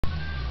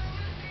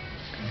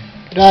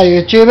Now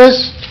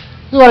YouTubers,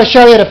 I want to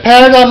show you the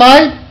parrot I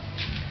made.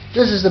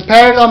 This is the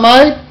parrot I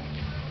made.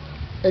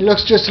 It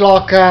looks just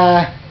like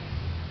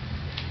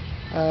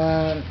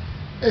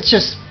it's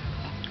just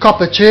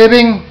copper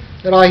tubing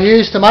that I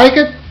used to make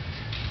it,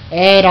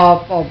 and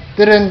I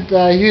didn't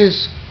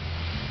use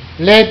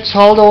lead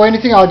solder or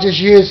anything. I just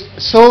used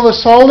silver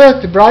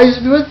solder to braze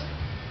it with.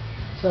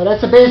 So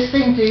that's the best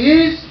thing to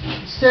use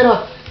instead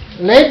of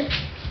lead,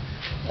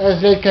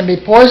 as lead can be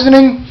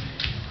poisoning.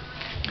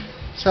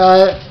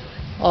 So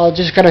I'm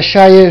just going to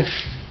show you.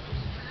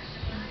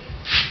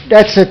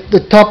 That's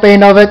the top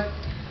end of it.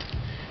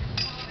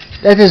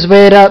 That is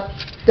where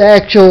the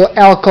actual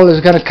alcohol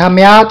is going to come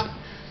out.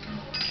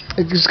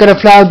 It's going to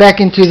flow back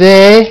into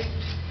there,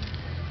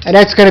 and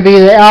that's going to be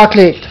the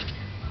outlet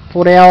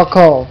for the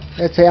alcohol.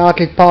 That's the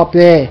outlet pipe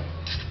there.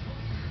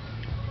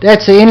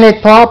 That's the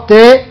inlet pipe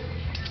there.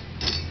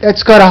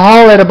 That's got a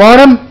hole at the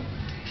bottom.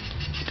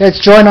 That's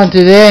joined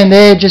onto there and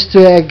there just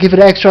to give it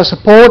extra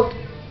support.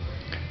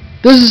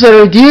 This is a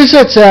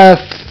reducer. It's a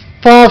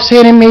 5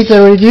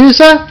 centimeter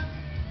reducer.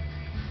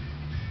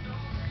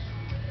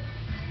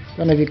 I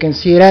don't know if you can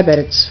see that, but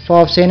it's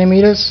 5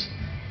 centimeters.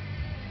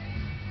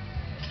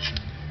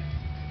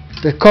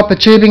 The copper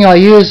tubing I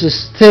use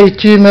is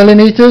 32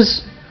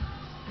 millimeters.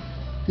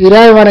 You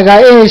don't want to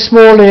go any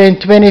smaller than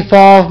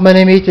 25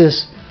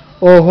 millimeters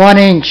or 1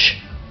 inch.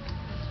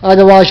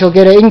 Otherwise you'll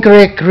get an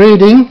incorrect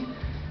reading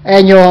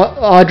and your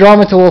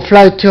hydrometer will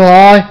float too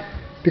high,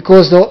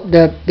 because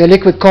the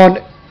liquid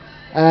can't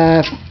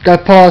go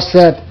past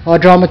the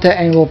hydrometer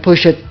and will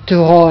push it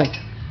too high.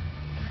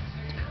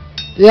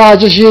 Yeah, I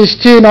just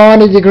used 2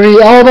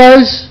 90-degree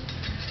elbows.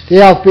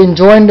 There, I've been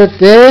joined it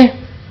there,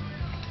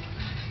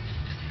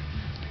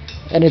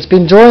 and it's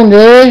been joined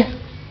there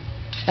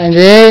and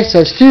there, so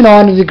it's 2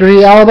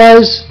 90-degree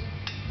elbows,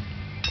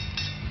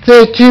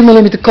 32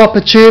 millimeter copper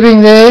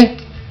tubing there.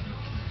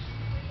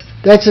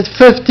 That's a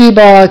 50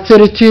 by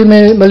 32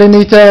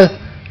 millimeter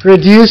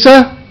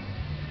reducer.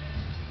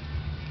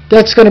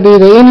 That's going to be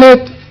the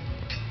inlet.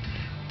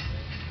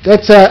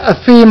 That's a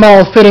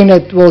female fitting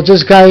that will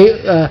just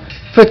go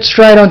fit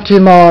straight onto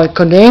my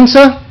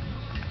condenser.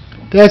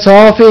 That's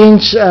a 1/2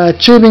 inch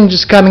tubing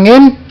just coming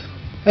in.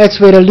 That's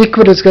where the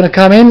liquid is going to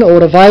come in, or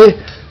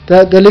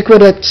the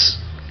liquid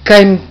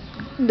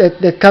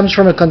that comes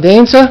from a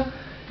condenser,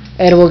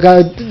 and it will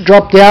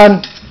drop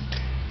down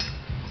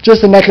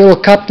just in that little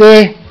cup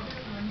there.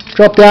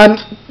 Drop down,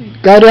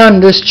 go down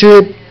this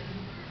tube,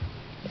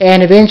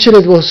 and eventually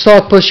it will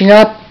start pushing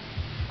up,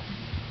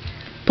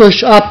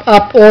 push up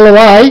all the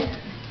way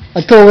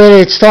until where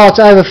it starts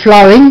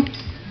overflowing.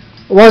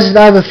 Once it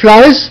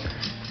overflows,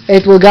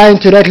 it will go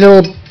into that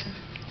little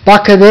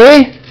bucket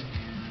there,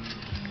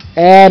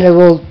 and it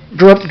will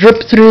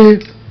drip through,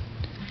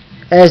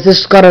 as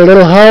this got a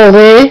little hole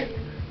there,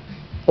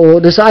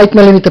 or this 8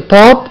 millimeter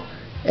pipe,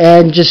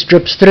 and just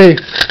drips through.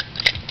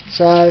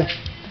 So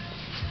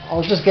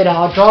I'll just get a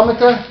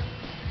hydrometer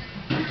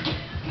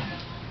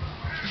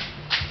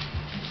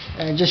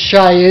and just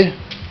show you.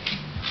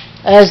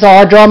 As the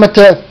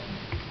hydrometer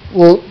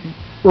will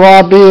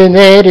right be in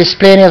there, there's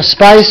plenty of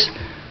space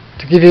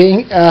to give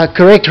you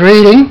correct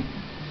reading.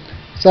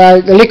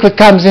 So the liquid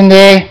comes in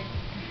there,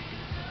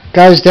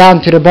 goes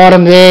down to the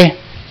bottom there.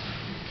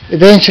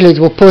 Eventually it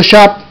will push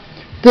up.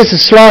 This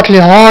is slightly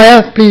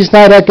higher. Please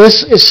note that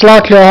this is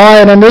slightly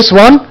higher than this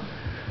one.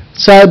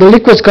 So the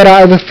liquid's got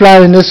to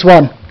overflow in this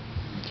one.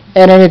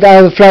 And then it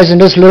overflows in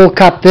this little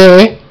cup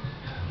there,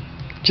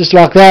 just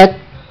like that.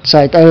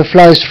 So it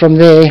overflows from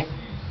there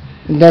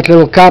in that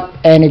little cup,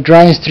 and it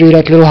drains through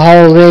that little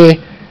hole there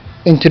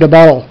into the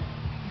bottle.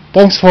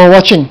 Thanks for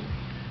watching.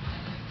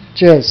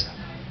 Cheers.